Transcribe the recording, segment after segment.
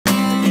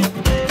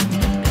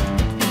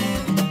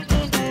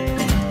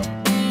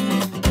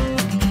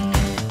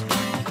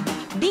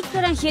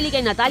Angélica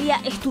y Natalia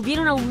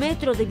estuvieron a un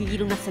metro de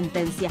vivir una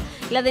sentencia,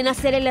 la de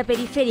nacer en la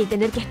periferia y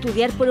tener que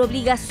estudiar por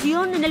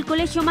obligación en el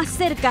colegio más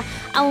cerca,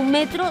 a un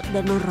metro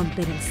de no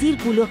romper el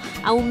círculo,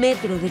 a un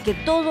metro de que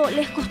todo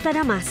les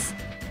costará más.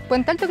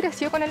 Puente Alto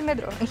creció con el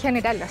metro en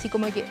general, así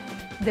como que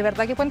de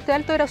verdad que Puente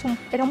Alto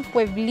era un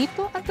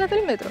pueblito antes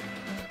del metro.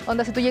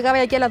 Donde si tú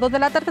llegabas aquí a las 2 de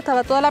la tarde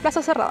estaba toda la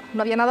plaza cerrada,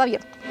 no había nada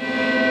abierto.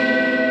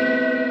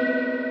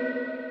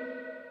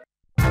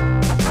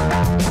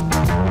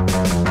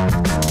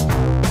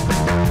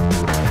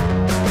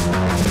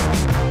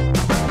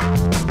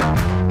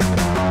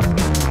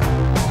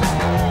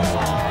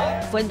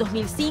 Fue en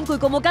 2005 y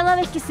como cada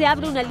vez que se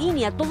abre una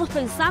línea, todos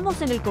pensamos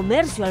en el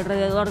comercio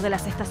alrededor de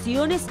las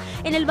estaciones,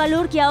 en el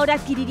valor que ahora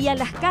adquirirían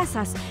las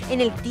casas,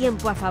 en el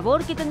tiempo a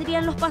favor que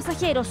tendrían los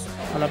pasajeros.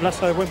 A la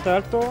plaza de Puente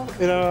Alto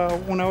era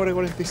 1 hora y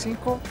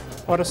 45,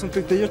 ahora son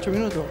 38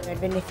 minutos. El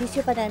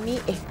beneficio para mí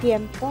es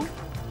tiempo,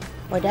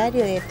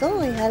 horario, de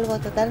todo, es algo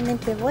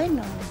totalmente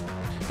bueno.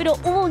 Pero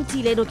hubo un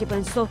chileno que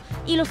pensó,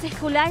 ¿y los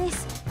escolares?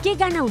 ¿Qué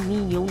gana un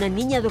niño, una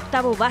niña de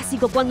octavo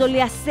básico cuando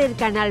le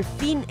acercan al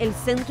fin el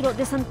centro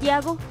de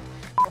Santiago?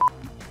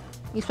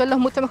 Mi sueldo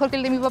es mucho mejor que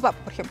el de mi papá,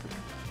 por ejemplo.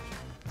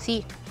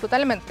 Sí,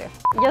 totalmente.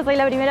 Yo soy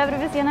la primera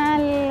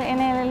profesional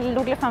en el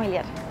núcleo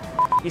familiar.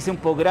 Hice un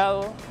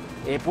posgrado,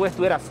 pude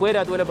estudiar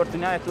afuera, tuve la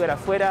oportunidad de estudiar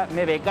afuera,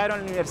 me becaron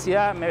en la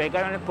universidad, me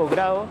becaron en el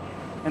posgrado.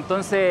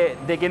 Entonces,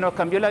 ¿de que nos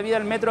cambió la vida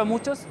el metro a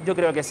muchos? Yo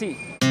creo que sí.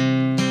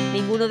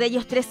 Ninguno de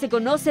ellos tres se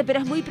conoce, pero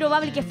es muy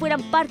probable que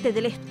fueran parte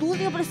del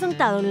estudio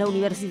presentado en la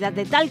Universidad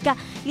de Talca,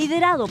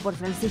 liderado por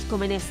Francisco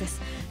Meneses.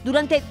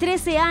 Durante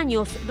 13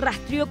 años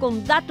rastreó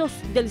con datos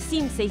del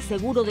CINSE y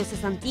seguro de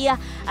cesantía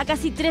a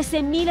casi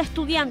 13.000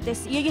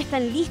 estudiantes y hoy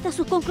están listas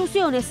sus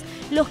conclusiones.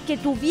 Los que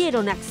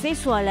tuvieron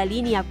acceso a la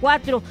línea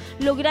 4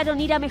 lograron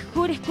ir a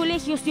mejores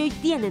colegios y hoy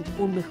tienen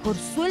un mejor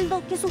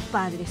sueldo que sus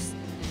padres.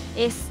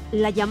 Es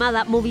la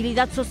llamada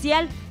movilidad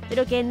social,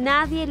 pero que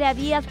nadie le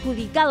había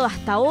adjudicado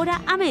hasta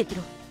ahora a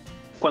Metro.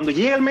 Cuando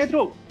llega el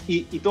metro,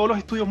 y todos los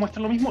estudios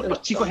muestran lo mismo,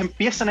 los chicos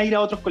empiezan a ir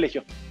a otros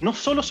colegios. No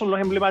solo son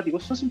los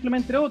emblemáticos, son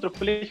simplemente otros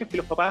colegios que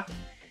los papás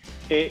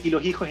y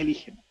los hijos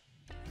eligen.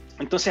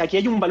 Entonces aquí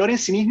hay un valor en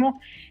sí mismo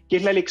que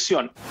es la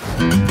elección.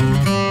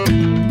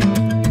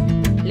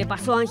 Le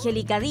pasó a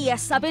Angélica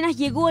Díaz. Apenas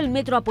llegó el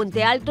metro a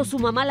Puente Alto, su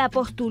mamá la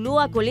postuló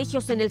a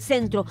colegios en el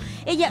centro.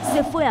 Ella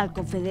se fue a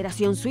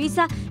Confederación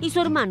Suiza y su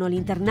hermano al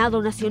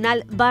Internado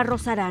Nacional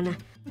Barros Arana.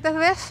 Antes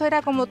de eso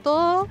era como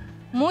todo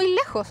muy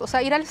lejos, o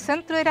sea, ir al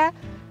centro era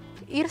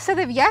irse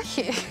de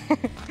viaje.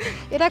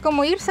 Era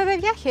como irse de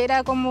viaje,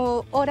 era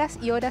como horas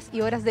y horas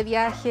y horas de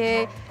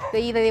viaje, de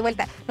ida y de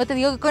vuelta. No te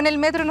digo que con el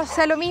metro no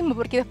sea lo mismo,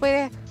 porque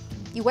después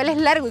igual es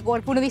largo y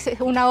como uno dice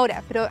es 1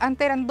 hora, pero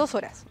antes eran 2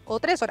 horas o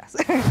 3 horas.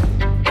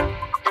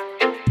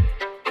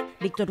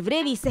 Víctor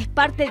Brevis es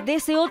parte de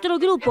ese otro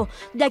grupo,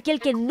 de aquel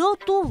que no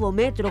tuvo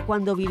metro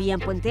cuando vivía en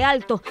Puente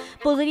Alto.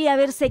 Podría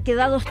haberse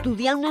quedado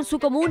estudiando en su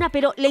comuna,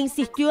 pero le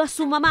insistió a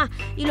su mamá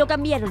y lo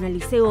cambiaron al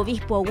Liceo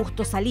Obispo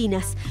Augusto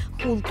Salinas.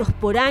 Juntos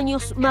por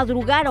años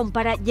madrugaron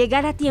para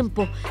llegar a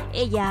tiempo.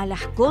 Ella a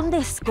Las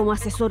Condes como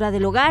asesora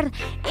del hogar,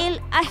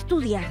 él a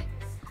estudiar.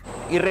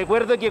 Y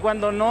recuerdo que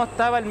cuando no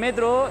estaba el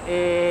metro,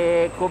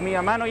 con mi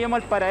mamá nos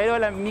íbamos al paradero de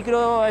la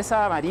micro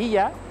esa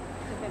amarilla,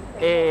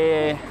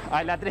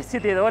 a la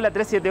 372, la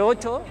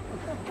 378,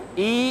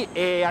 y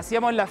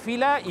hacíamos la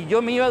fila y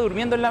yo me iba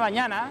durmiendo en la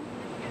mañana.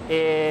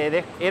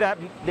 Era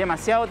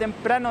demasiado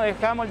temprano,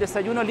 dejábamos el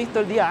desayuno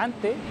listo el día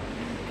antes.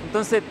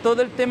 Entonces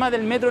todo el tema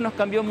del metro nos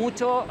cambió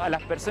mucho a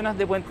las personas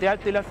de Puente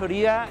Alto y la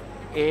Florida,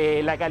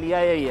 la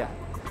calidad de vida.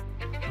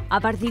 A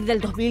partir del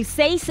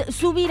 2006,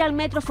 subir al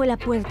metro fue la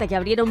puerta que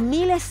abrieron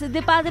miles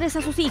de padres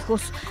a sus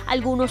hijos.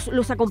 Algunos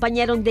los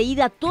acompañaron de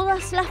ida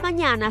todas las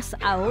mañanas,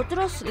 a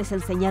otros les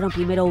enseñaron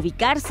primero a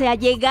ubicarse, a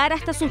llegar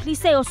hasta sus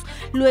liceos,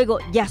 luego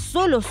ya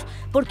solos,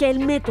 porque el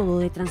método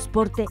de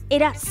transporte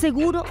era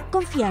seguro,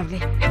 confiable.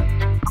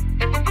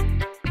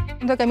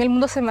 Siento que a mí el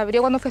mundo se me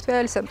abrió cuando fui a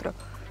estudiar al centro.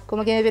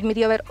 Como que me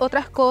permitió ver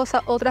otras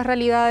cosas, otras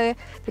realidades.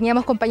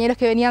 Teníamos compañeros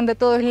que venían de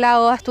todos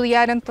lados a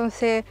estudiar,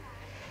 entonces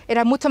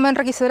era mucho más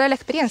enriquecedora la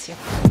experiencia.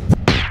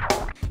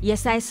 Y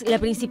esa es la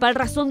principal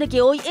razón de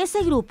que hoy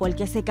ese grupo, el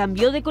que se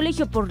cambió de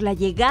colegio por la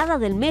llegada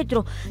del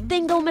metro,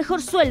 tenga un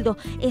mejor sueldo.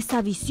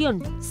 Esa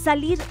visión,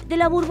 salir de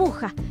la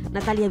burbuja.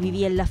 Natalia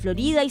vivía en la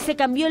Florida y se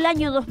cambió el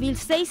año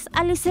 2006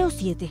 al Liceo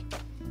 7.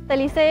 Del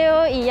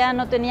liceo y ya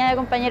no tenía de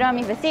compañeros a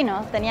mis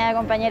vecinos, tenía de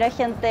compañeros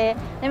gente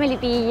de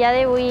Melipilla,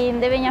 de Buin,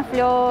 de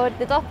Peñaflor,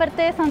 de todas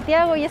partes de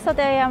Santiago, y eso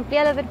te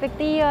amplía la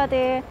perspectiva,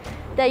 te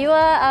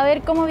ayuda a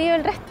ver cómo vive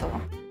el resto.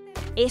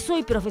 Eso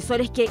y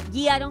profesores que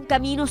guiaron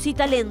caminos y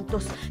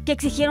talentos, que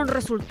exigieron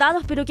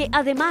resultados, pero que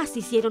además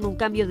hicieron un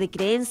cambio de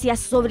creencias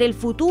sobre el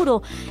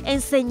futuro,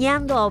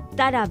 enseñando a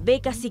optar a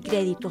becas y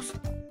créditos.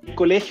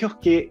 Colegios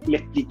que le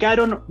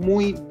explicaron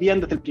muy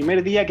bien desde el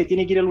primer día que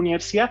tiene que ir a la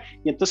universidad,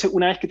 y entonces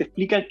una vez que te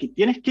explican que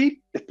tienes que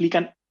ir, te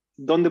explican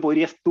dónde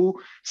podrías tú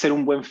ser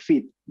un buen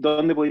fit,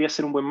 dónde podrías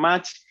ser un buen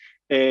match,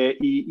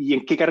 y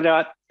en qué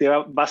carrera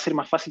va a ser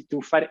más fácil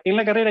triunfar en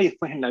la carrera y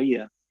después en la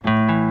vida.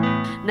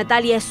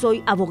 Natalia es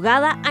hoy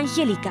abogada,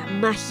 Angélica,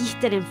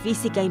 magíster en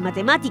física y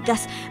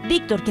matemáticas.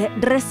 Víctor, que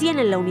recién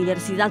en la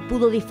universidad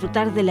pudo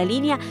disfrutar de la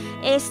línea,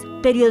 es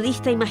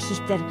periodista y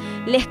magíster.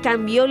 ¿Les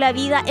cambió la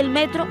vida el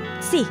metro?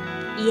 Sí,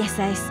 y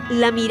esa es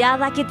la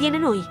mirada que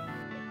tienen hoy.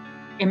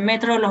 En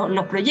Metro,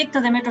 los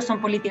proyectos de Metro son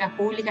políticas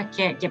públicas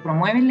que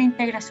promueven la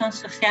integración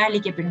social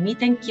y que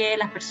permiten que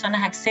las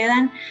personas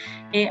accedan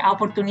a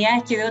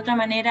oportunidades que de otra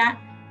manera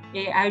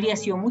habría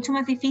sido mucho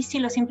más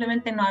difícil o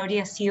simplemente no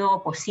habría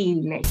sido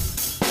posible.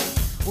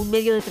 Un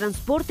medio de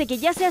transporte que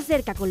ya se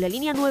acerca con la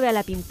línea 9 a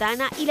La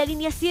Pintana y la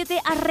línea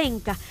 7 a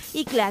Renca.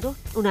 Y claro,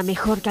 una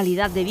mejor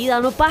calidad de vida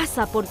no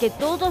pasa porque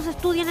todos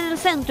estudian en el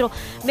centro.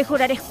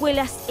 Mejorar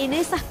escuelas en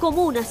esas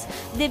comunas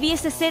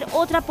debiese ser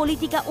otra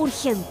política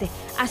urgente.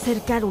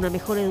 Acercar una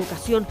mejor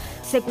educación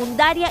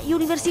secundaria y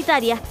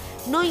universitaria.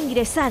 No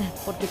ingresar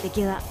porque te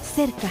queda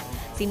cerca,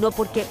 sino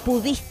porque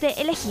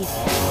pudiste elegir.